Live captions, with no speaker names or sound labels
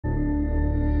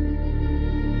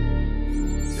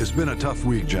It's been a tough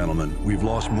week, gentlemen. We've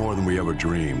lost more than we ever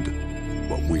dreamed,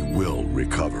 but we will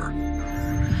recover.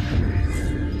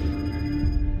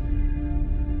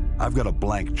 I've got a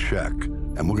blank check,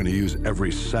 and we're going to use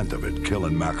every cent of it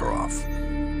killing Makarov.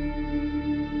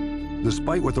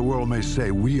 Despite what the world may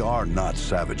say, we are not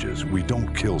savages. We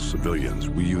don't kill civilians.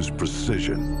 We use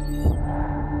precision.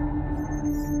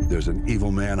 There's an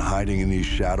evil man hiding in these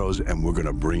shadows, and we're going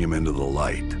to bring him into the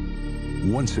light.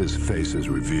 Once his face is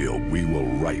revealed, we will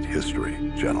write history,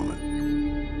 gentlemen.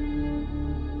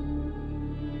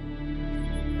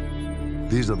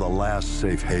 These are the last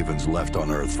safe havens left on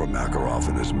Earth for Makarov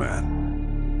and his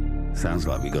men. Sounds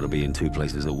like we gotta be in two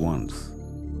places at once.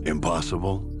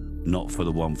 Impossible? Not for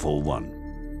the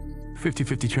 141.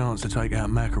 50-50 chance to take out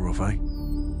Makarov, eh?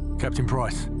 Captain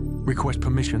Price, request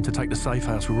permission to take the safe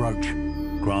house with Roach.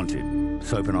 Granted.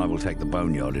 Soap and I will take the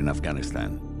boneyard in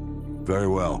Afghanistan. Very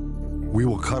well. We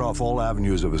will cut off all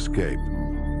avenues of escape.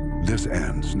 This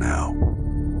ends now.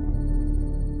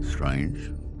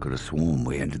 Strange. Could have sworn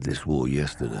we ended this war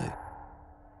yesterday.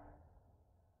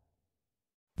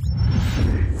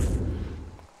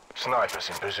 Snipers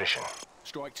in position.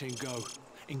 Strike team go.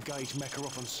 Engage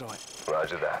Makarov on sight.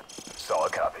 Roger that.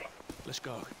 Solid copy. Let's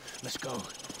go. Let's go.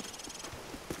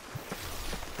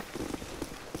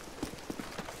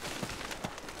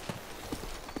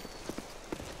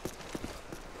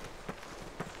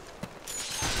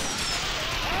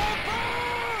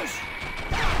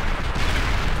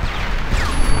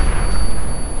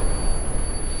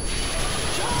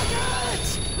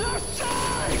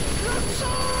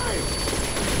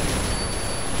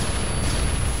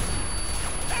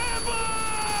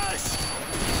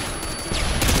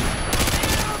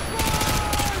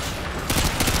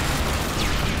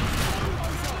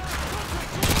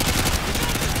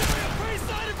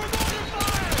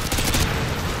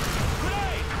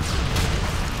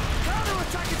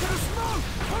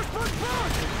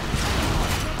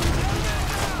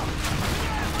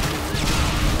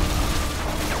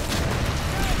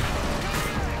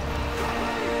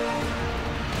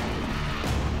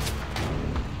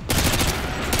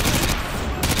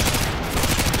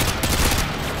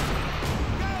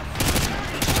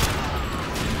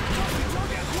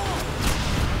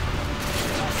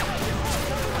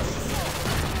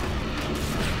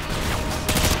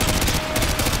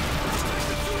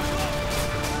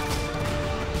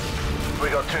 We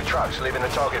got 2 trucks leaving the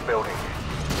target building.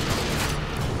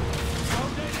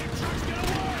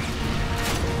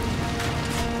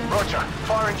 Roger.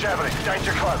 Firing javelin.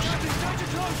 Danger close.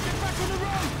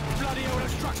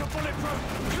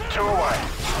 2 away.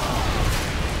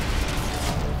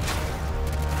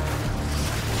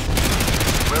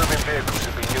 Moving vehicles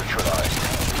have been neutralized.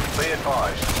 Be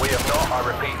advised, we have not, I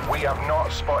repeat, we have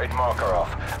not spotted Makarov,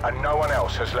 and no one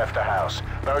else has left the house.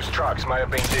 Those trucks may have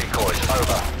been decoys.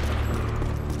 Over.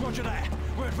 Roger that.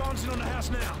 We're advancing on the house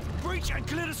now. Breach and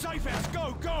clear the safe house.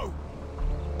 Go, go!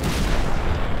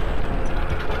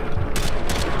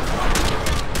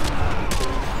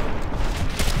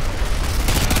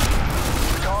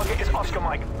 Target is Oscar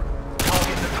Mike.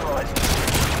 Target neutralized.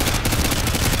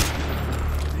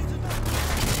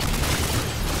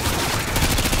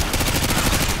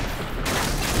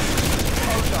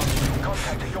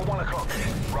 Contact at your 1 o'clock.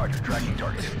 Roger, tracking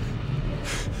target.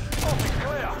 Office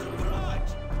clear.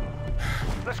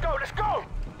 Let's go, let's go!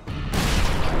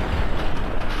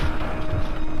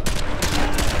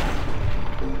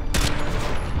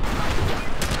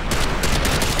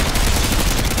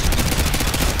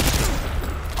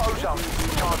 Ozone,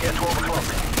 target at 12 o'clock.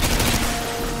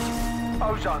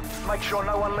 Ozone, make sure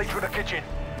no one leaves with the kitchen.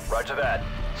 Roger that.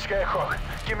 Scarecrow,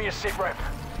 give me a sit rep.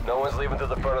 No one's leaving to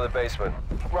the front of the basement.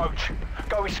 Roach,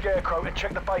 go with Scarecrow and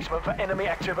check the basement for enemy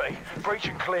activity. Breach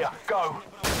and clear. Go.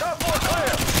 Top 4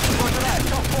 clear. Roger that.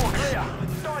 Top 4 clear.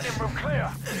 Dining room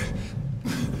clear.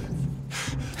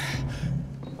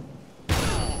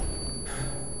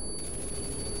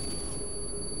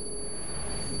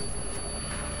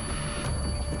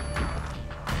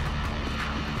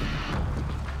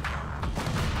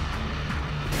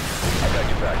 I got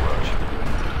your back, Roach.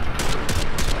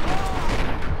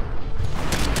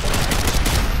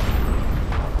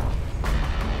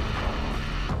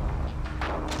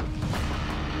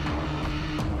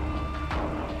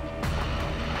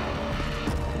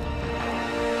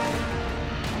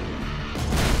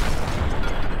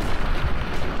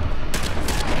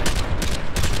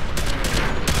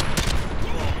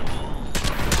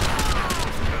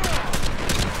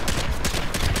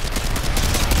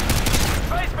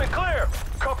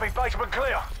 Basement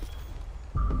clear.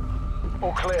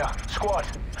 All clear. Squad,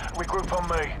 regroup on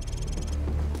me.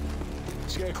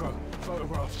 Scarecrow,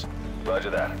 Photographs. Roger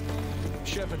that.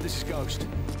 Shepard, this is Ghost.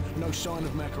 No sign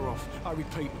of Makarov. I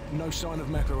repeat, no sign of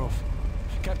Makarov.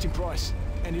 Captain Price,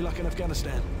 any luck in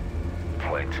Afghanistan?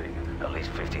 Plenty. At least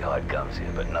 50 hired guns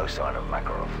here, but no sign of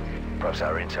Makarov. Perhaps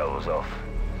our intel was off.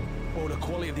 Or the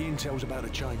quality of the intel's about to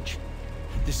change.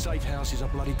 This safe house is a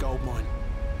bloody gold mine.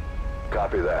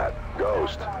 Copy that.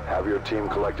 Ghost, have your team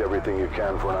collect everything you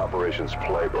can for an operations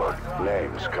playbook.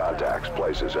 Names, contacts,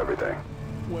 places, everything.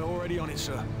 We're already on it,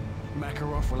 sir.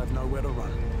 Makarov will have nowhere to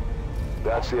run.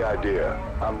 That's the idea.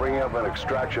 I'm bringing up an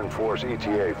extraction force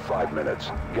ETA 5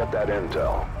 minutes. Get that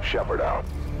intel. Shepard out.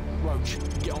 Roach,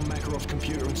 get on Makarov's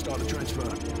computer and start the transfer.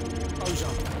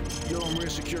 Ozone, you're on rear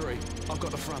security. I've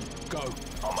got the front. Go.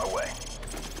 On my way.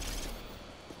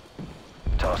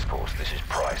 Task Force, this is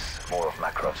Price. More of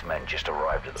Makarov's men just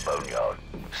arrived at the boneyard.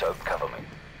 So cover me.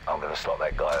 I'm gonna slot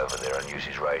that guy over there and use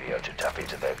his radio to tap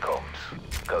into their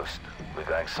comms. Ghost, we're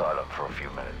going silent for a few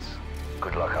minutes.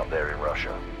 Good luck up there in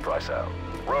Russia. Price out.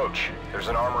 Roach, there's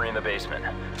an armory in the basement.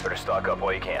 Better stock up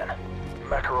while you can.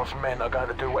 Makarov's men are going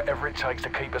to do whatever it takes to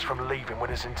keep us from leaving with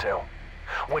this intel.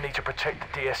 We need to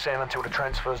protect the DSM until the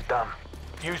transfer's done.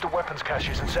 Use the weapons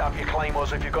caches and set up your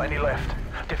claymores if you've got any left.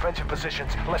 Defensive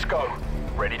positions, let's go.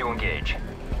 Ready to engage.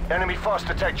 Enemy fast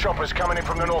attack choppers coming in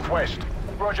from the northwest.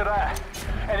 Roger that.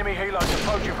 Enemy helos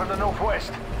approaching from the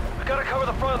northwest. We gotta cover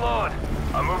the front lawn.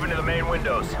 I'm moving to the main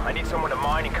windows. I need someone to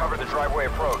mine and cover the driveway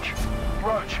approach.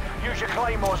 Roach, use your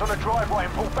claymores on the driveway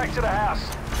and pull back to the house.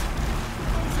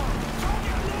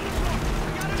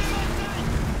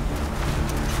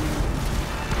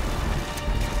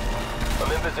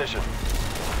 I'm in position.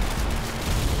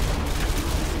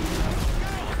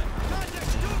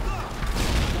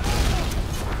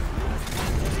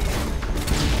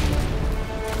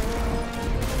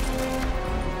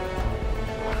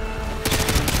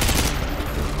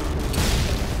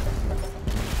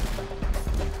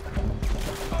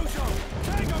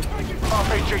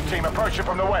 RPG team approaching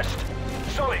from the west.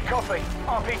 Solid, copy.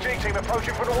 RPG team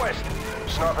approaching from the west.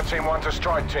 Sniper team 1 to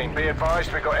strike team. Be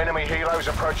advised, we've got enemy helos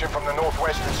approaching from the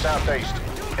northwest and southeast.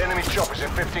 Enemy choppers in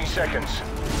 15 seconds.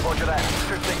 Roger that,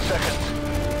 15 seconds.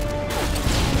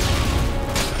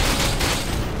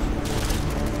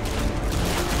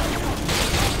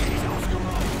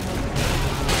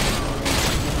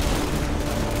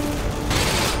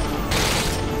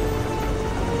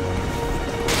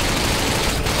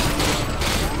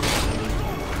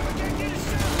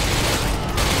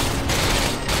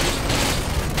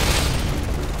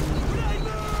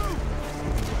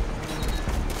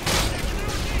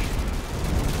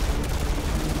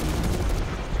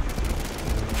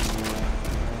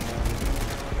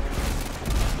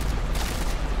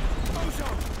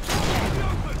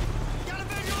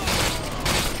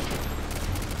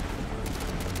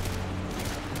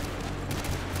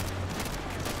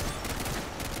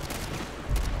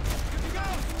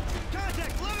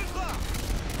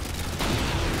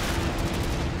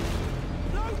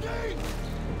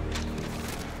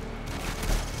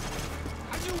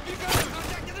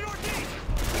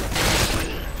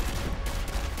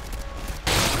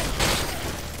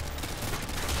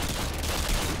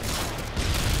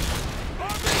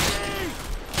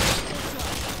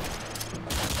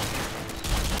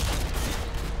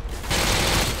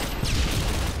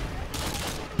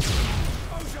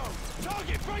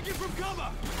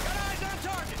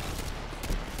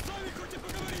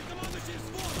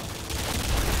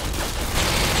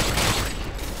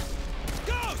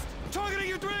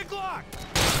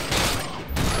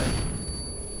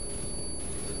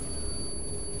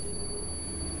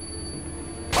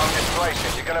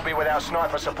 You're gonna be without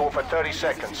sniper support for 30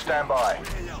 seconds. Stand by.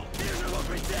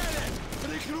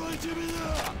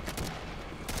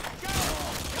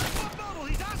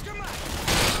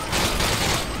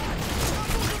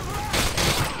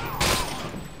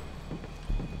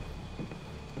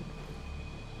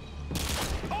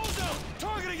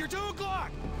 Targeting your 2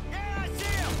 o'clock! Yeah, I see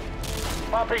him!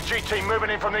 RPG team moving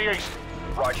in from the east.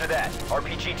 Roger that.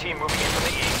 RPG team moving in from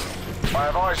the east. I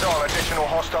have eyes on additional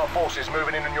hostile forces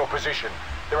moving in your position.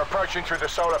 They're approaching through the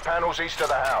solar panels east of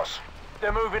the house.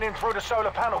 They're moving in through the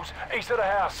solar panels east of the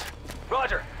house.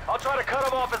 Roger. I'll try to cut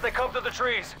them off as they come through the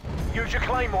trees. Use your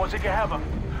claymores if you have them.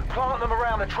 Plant them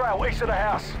around the trail east of the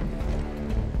house.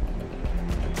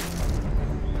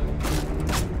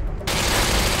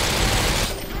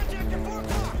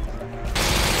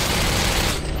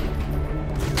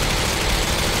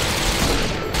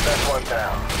 That's one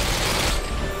down.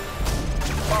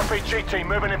 RPG team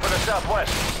moving in from the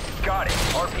southwest. Got it.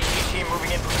 RPG team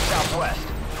moving in from the southwest.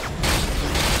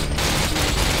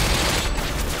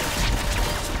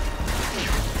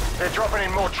 They're dropping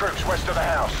in more troops west of the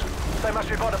house. They must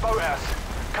be by the boathouse.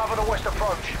 Cover the west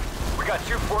approach. We got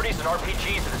 240s and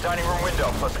RPGs in the dining room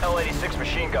window, plus L-86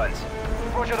 machine guns.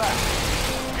 Roger that.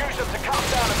 Use them to cut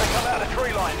them down as they come out of the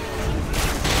tree line.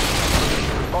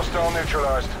 Hostile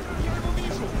neutralized.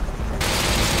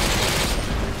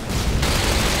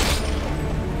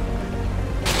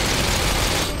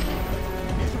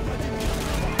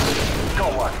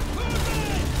 Got one.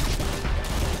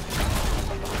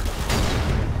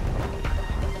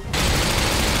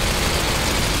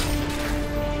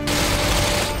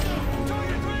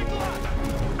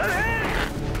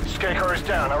 Scarecrow is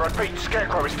down. I repeat,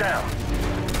 Scarecrow is down.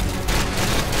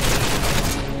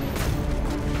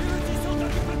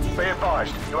 Be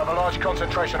advised, you have a large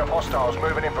concentration of hostiles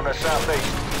moving in from the southeast.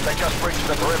 They just breached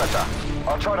the perimeter.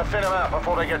 I'll try to thin them out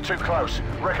before they get too close.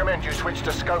 Recommend you switch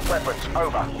to scope weapons.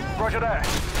 Over. Roger that.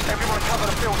 Everyone cover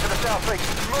the field to the southeast.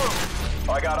 Move!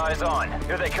 I got eyes on.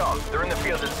 Here they come. They're in the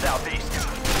field to the southeast.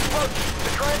 Approach!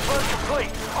 The transfer's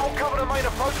complete. I'll cover the main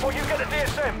approach while you get the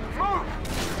DSM. Move!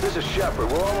 This is Shepard.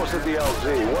 We're almost at the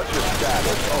LZ. What's your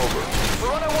status? Over.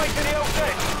 We're on our way to the LZ.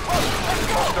 Let's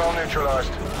go! Hostile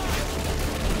neutralized.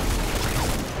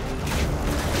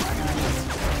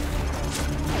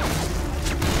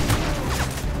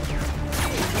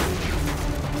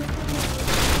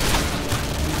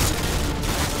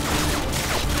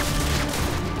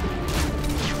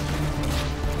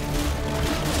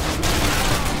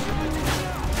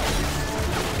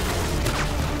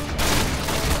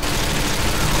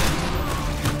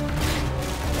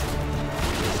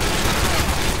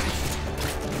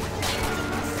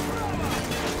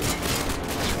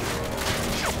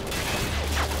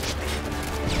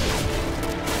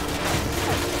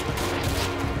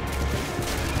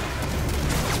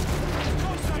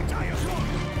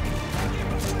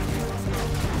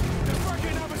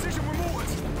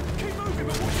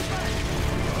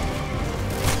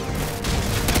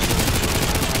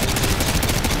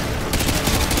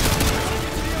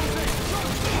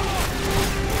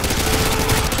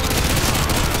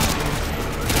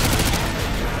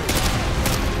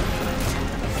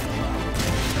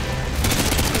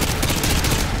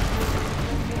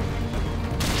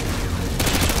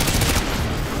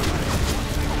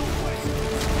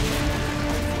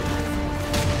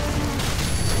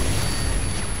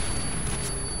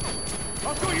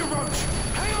 I've got you, Roach!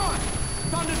 Hang on!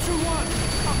 Thunder 2-1!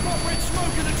 I've got red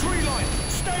smoke in the tree line!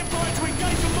 Stand by to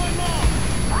engage on my mark!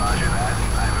 Roger that.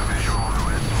 I have a visual on the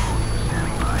red smoke.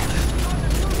 Standing by.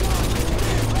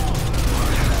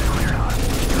 Roger that. Clear hot.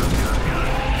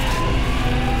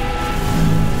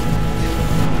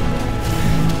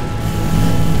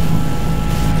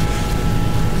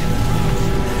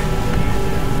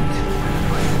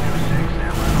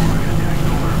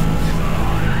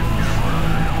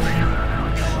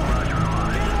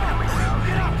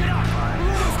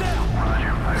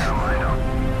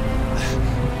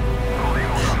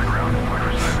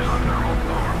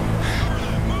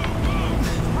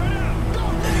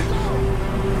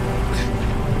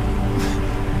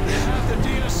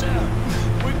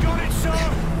 We got it,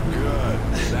 sir! Good.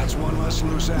 That's one less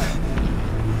loose end.